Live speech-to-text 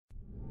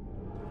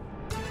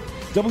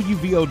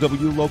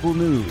WVOW Local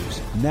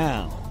News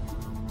now.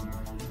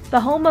 The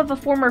home of a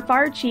former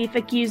fire chief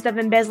accused of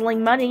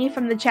embezzling money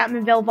from the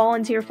Chapmanville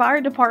Volunteer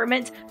Fire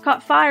Department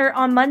caught fire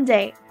on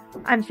Monday.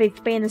 I'm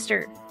Faith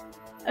Bannister.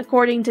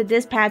 According to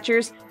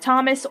dispatchers,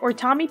 Thomas or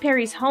Tommy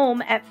Perry's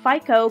home at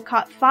FICO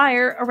caught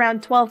fire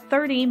around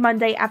 12:30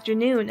 Monday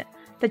afternoon.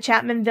 The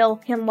Chapmanville,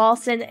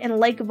 Lawson,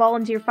 and Lake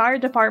Volunteer Fire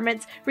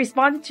Departments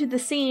responded to the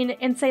scene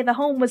and say the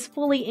home was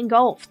fully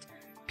engulfed.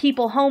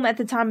 People home at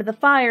the time of the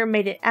fire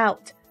made it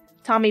out.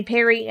 Tommy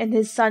Perry and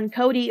his son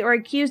Cody are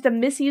accused of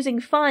misusing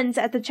funds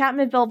at the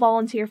Chapmanville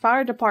Volunteer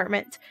Fire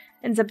Department.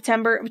 In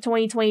September of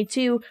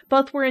 2022,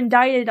 both were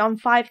indicted on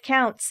 5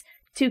 counts,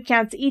 2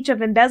 counts each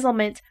of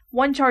embezzlement,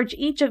 1 charge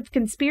each of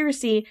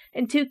conspiracy,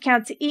 and 2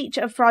 counts each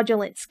of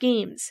fraudulent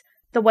schemes.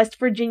 The West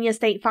Virginia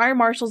State Fire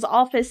Marshal's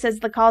office says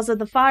the cause of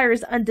the fire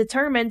is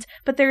undetermined,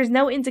 but there is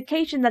no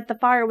indication that the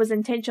fire was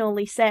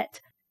intentionally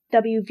set.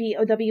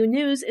 WVOW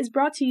News is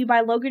brought to you by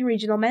Logan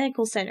Regional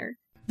Medical Center.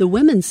 The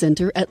Women's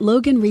Center at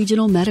Logan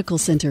Regional Medical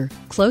Center.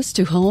 Close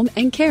to home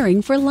and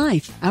caring for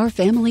life. Our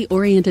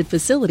family-oriented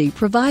facility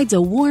provides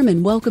a warm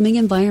and welcoming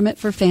environment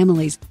for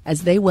families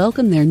as they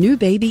welcome their new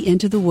baby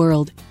into the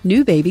world.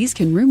 New babies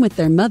can room with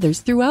their mothers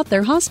throughout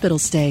their hospital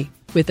stay.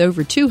 With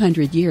over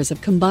 200 years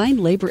of combined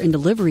labor and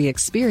delivery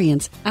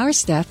experience, our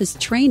staff is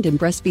trained in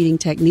breastfeeding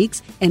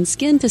techniques and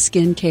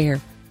skin-to-skin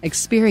care.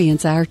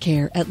 Experience our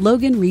care at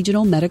Logan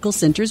Regional Medical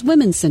Center's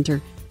Women's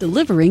Center,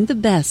 delivering the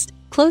best,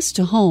 close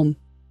to home.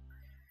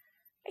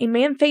 A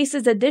man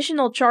faces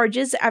additional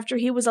charges after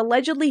he was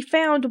allegedly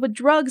found with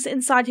drugs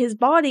inside his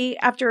body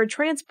after a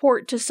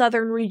transport to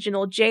Southern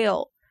Regional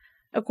Jail.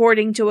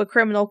 According to a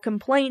criminal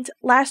complaint,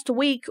 last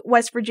week,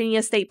 West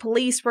Virginia State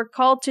Police were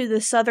called to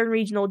the Southern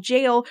Regional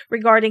Jail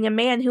regarding a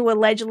man who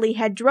allegedly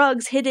had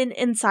drugs hidden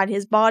inside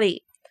his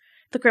body.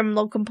 The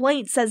criminal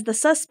complaint says the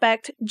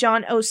suspect,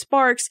 John O.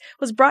 Sparks,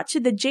 was brought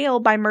to the jail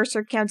by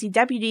Mercer County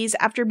deputies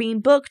after being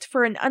booked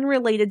for an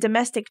unrelated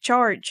domestic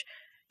charge.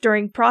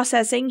 During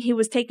processing, he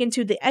was taken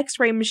to the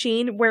X-ray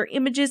machine where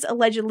images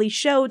allegedly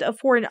showed a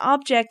foreign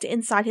object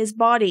inside his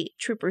body,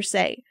 troopers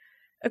say.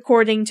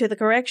 According to the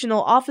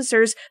correctional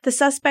officers, the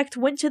suspect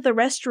went to the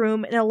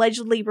restroom and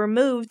allegedly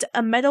removed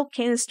a metal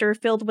canister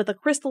filled with a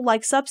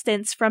crystal-like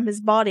substance from his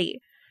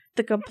body.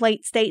 The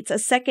complaint states a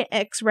second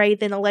X-ray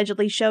then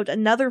allegedly showed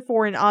another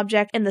foreign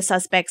object in the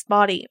suspect's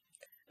body.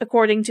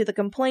 According to the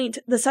complaint,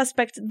 the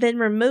suspect then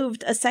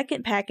removed a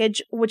second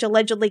package which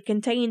allegedly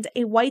contained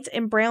a white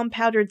and brown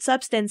powdered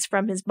substance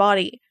from his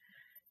body.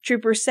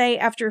 Troopers say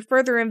after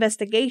further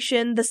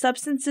investigation, the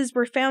substances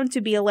were found to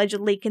be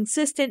allegedly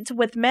consistent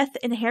with meth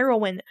and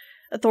heroin.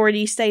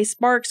 Authorities say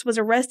Sparks was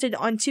arrested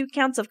on 2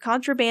 counts of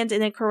contraband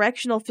in a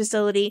correctional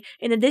facility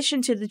in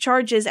addition to the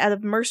charges out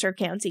of Mercer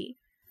County.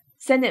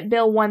 Senate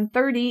Bill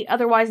 130,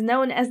 otherwise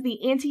known as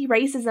the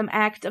Anti-Racism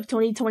Act of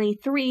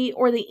 2023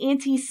 or the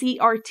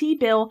Anti-CRT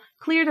bill,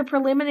 cleared a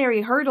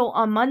preliminary hurdle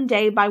on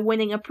Monday by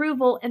winning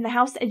approval in the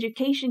House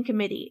Education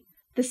Committee.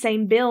 The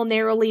same bill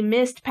narrowly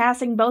missed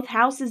passing both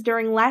houses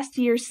during last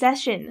year's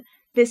session.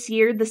 This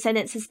year, the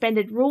Senate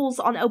suspended rules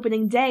on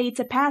opening day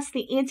to pass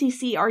the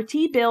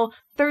Anti-CRT bill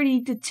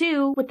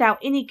 30-2 without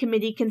any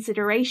committee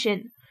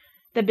consideration.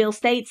 The bill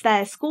states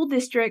that a school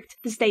district,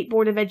 the State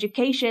Board of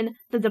Education,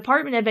 the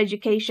Department of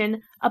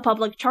Education, a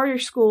public charter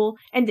school,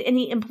 and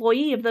any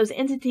employee of those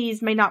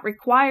entities may not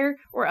require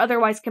or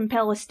otherwise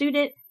compel a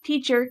student,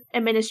 teacher,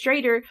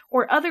 administrator,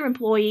 or other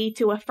employee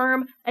to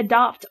affirm,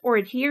 adopt, or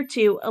adhere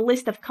to a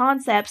list of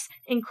concepts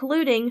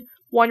including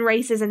one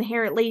race is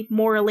inherently,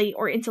 morally,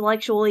 or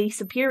intellectually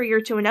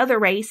superior to another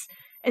race,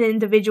 an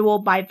individual,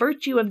 by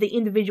virtue of the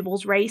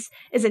individual's race,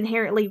 is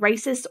inherently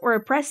racist or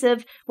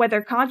oppressive,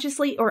 whether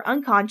consciously or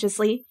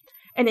unconsciously.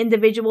 An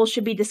individual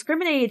should be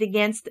discriminated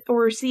against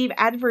or receive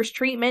adverse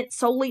treatment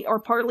solely or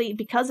partly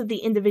because of the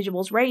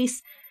individual's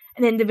race.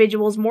 An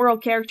individual's moral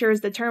character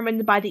is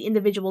determined by the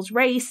individual's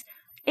race,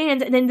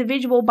 and an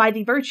individual, by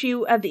the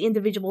virtue of the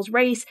individual's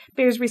race,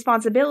 bears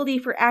responsibility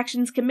for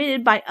actions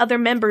committed by other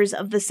members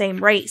of the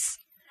same race.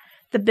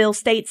 The bill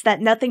states that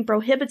nothing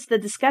prohibits the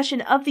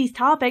discussion of these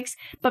topics,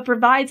 but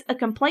provides a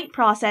complaint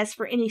process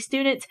for any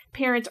student,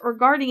 parent, or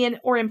guardian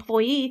or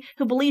employee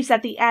who believes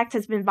that the act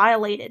has been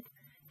violated.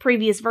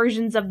 Previous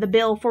versions of the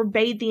bill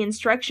forbade the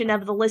instruction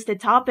of the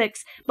listed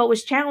topics, but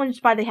was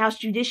challenged by the House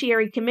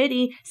Judiciary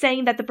Committee,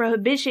 saying that the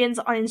prohibitions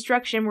on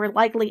instruction were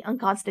likely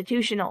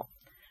unconstitutional.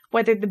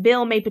 Whether the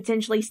bill may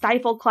potentially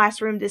stifle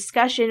classroom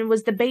discussion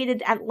was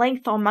debated at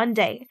length on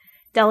Monday.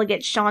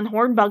 Delegate Sean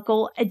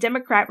Hornbuckle, a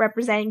Democrat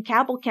representing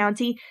Cabell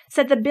County,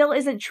 said the bill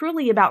isn't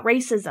truly about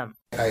racism.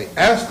 I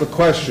asked the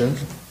question,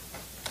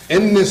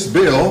 in this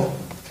bill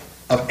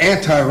of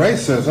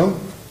anti-racism,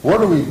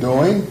 what are we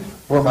doing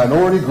for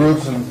minority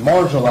groups and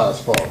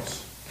marginalized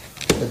folks?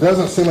 It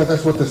doesn't seem like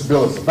that's what this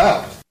bill is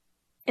about.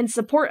 In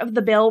support of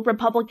the bill,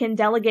 Republican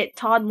Delegate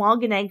Todd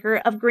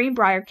Longenecker of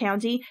Greenbrier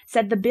County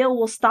said the bill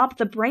will stop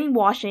the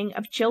brainwashing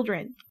of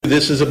children.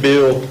 This is a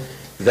bill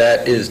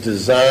that is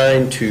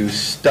designed to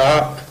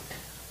stop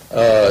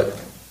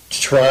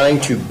trying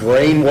to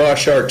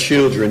brainwash our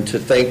children to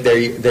think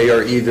they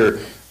are either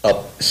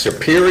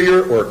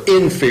superior or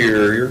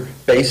inferior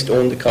based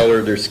on the color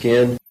of their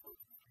skin.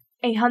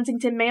 A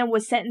Huntington man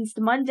was sentenced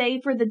Monday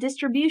for the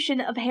distribution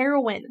of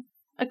heroin.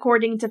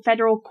 According to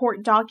federal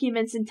court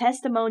documents and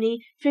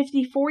testimony,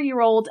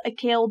 54-year-old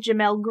Akale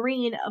Jamel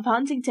Green of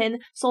Huntington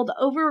sold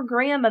over a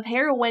gram of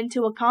heroin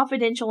to a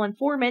confidential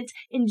informant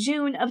in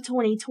June of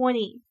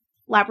 2020.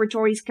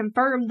 Laboratories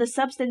confirmed the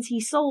substance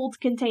he sold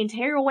contained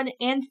heroin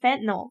and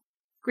fentanyl.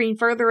 Green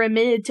further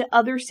admitted to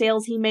other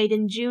sales he made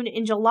in June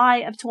and July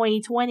of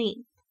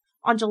 2020.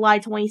 On July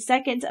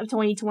 22nd of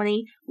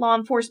 2020, law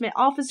enforcement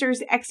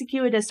officers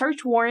executed a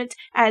search warrant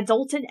at a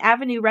Dalton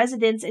Avenue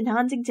residence in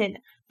Huntington,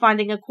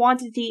 finding a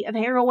quantity of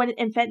heroin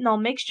and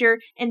fentanyl mixture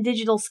and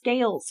digital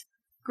scales.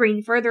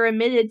 Green further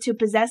admitted to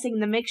possessing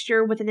the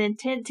mixture with an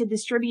intent to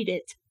distribute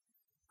it.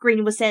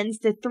 Green was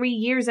sentenced to 3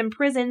 years in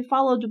prison,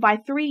 followed by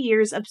 3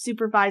 years of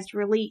supervised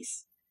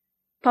release.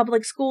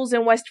 Public schools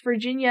in West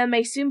Virginia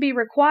may soon be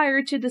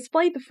required to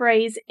display the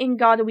phrase, "In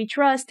God We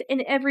Trust,"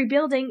 in every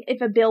building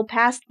if a bill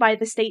passed by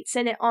the state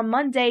Senate on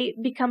Monday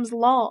becomes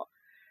law.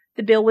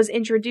 The bill was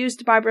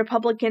introduced by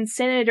Republican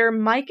Senator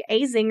Mike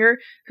Azinger,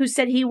 who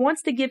said he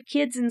wants to give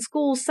kids in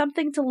schools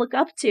something to look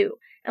up to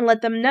and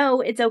let them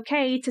know it's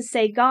okay to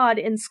say God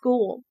in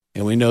school.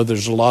 And we know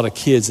there's a lot of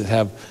kids that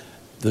have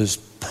those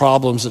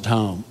problems at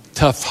home,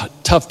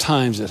 tough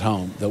times at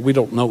home that we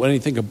don't know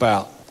anything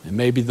about. And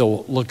maybe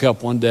they'll look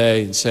up one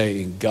day and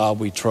say, "In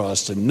God we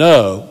trust," and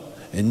know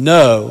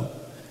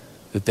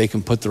that they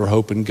can put their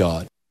hope in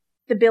God.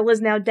 The bill is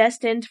now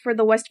destined for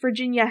the West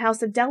Virginia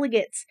House of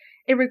Delegates.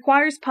 It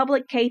requires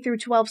public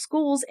K-12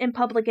 schools and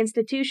public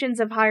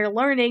institutions of higher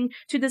learning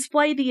to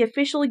display the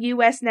official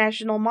U.S.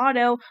 national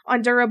motto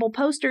on durable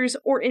posters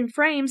or in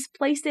frames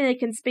placed in a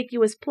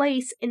conspicuous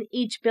place in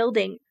each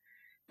building.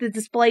 The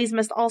displays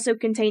must also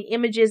contain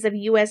images of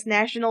U.S.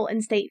 national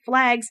and state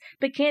flags,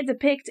 but can't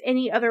depict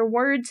any other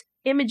words,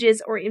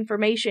 images, or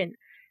information.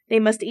 They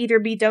must either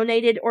be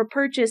donated or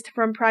purchased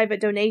from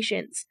private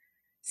donations.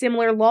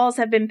 Similar laws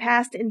have been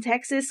passed in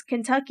Texas,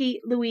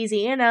 Kentucky,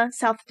 Louisiana,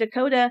 South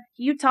Dakota,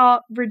 Utah,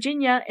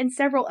 Virginia, and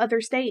several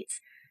other states.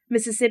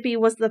 Mississippi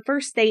was the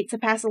first state to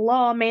pass a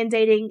law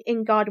mandating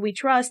 "In God We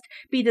Trust"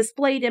 be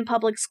displayed in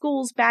public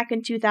schools back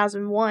in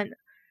 2001.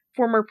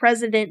 Former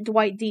President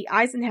Dwight D.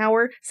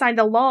 Eisenhower signed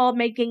a law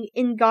making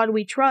 "In God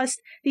We Trust"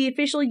 the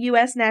official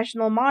U.S.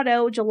 national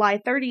motto July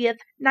 30th,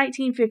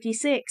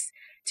 1956,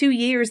 2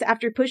 years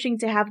after pushing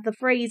to have the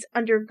phrase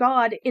 "Under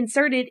God"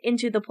 inserted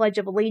into the Pledge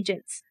of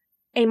Allegiance.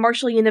 A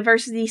Marshall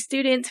University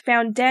student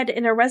found dead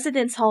in a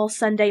residence hall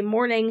Sunday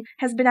morning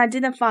has been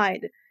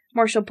identified.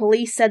 Marshall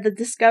police said the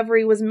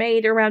discovery was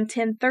made around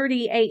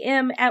 10:30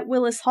 a.m. at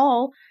Willis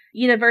Hall.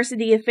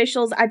 University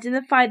officials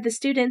identified the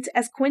student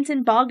as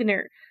Quentin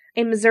Bogner.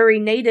 A Missouri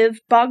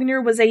native,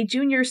 Bogner was a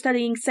junior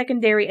studying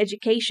secondary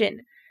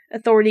education.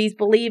 Authorities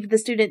believe the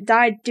student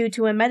died due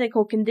to a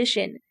medical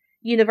condition.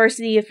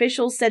 University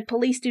officials said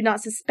police do not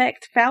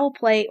suspect foul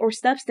play or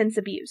substance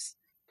abuse.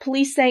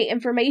 Police say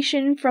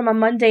information from a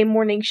Monday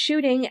morning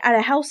shooting at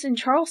a house in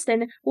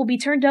Charleston will be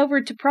turned over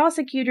to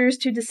prosecutors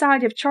to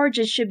decide if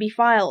charges should be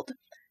filed.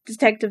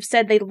 Detectives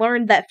said they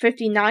learned that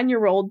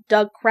 59-year-old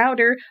Doug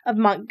Crowder of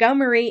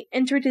Montgomery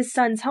entered his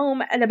son's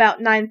home at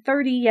about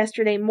 9:30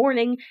 yesterday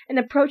morning and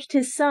approached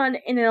his son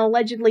in an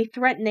allegedly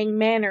threatening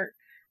manner.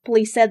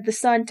 Police said the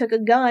son took a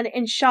gun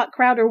and shot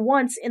Crowder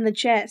once in the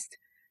chest.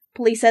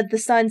 Police said the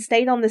son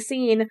stayed on the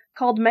scene,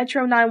 called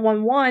Metro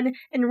 911,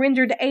 and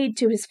rendered aid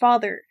to his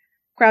father.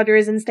 Crowder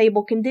is in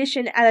stable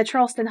condition at a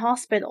Charleston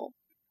hospital.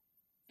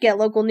 Get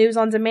local news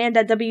on demand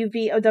at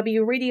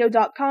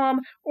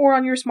WVOWradio.com or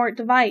on your smart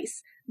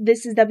device.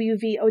 This is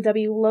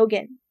WVOW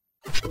Logan.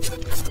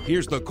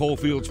 Here's the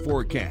Coalfields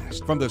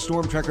forecast from the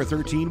Storm Tracker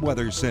 13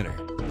 Weather Center.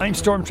 I'm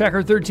Storm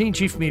Tracker 13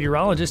 Chief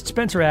Meteorologist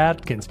Spencer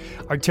Atkins.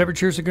 Our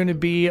temperatures are going to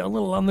be a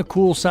little on the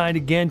cool side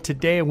again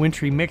today. A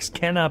wintry mix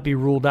cannot be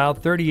ruled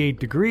out. 38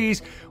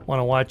 degrees. Want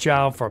to watch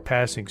out for a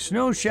passing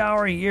snow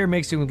shower here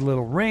mixing with a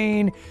little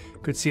rain.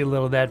 Could see a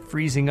little of that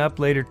freezing up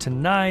later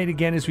tonight,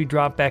 again as we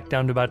drop back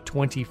down to about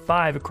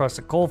 25 across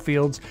the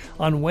coalfields.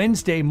 On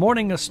Wednesday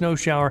morning, a snow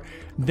shower.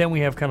 Then we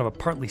have kind of a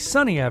partly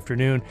sunny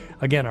afternoon.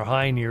 Again, our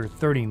high near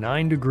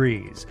 39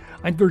 degrees.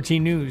 I'm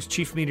 13 News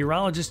Chief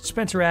Meteorologist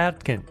Spencer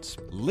Atkins.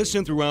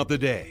 Listen throughout the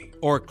day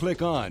or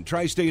click on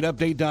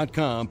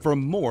tristateupdate.com for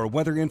more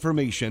weather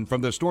information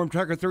from the Storm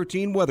Tracker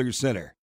 13 Weather Center.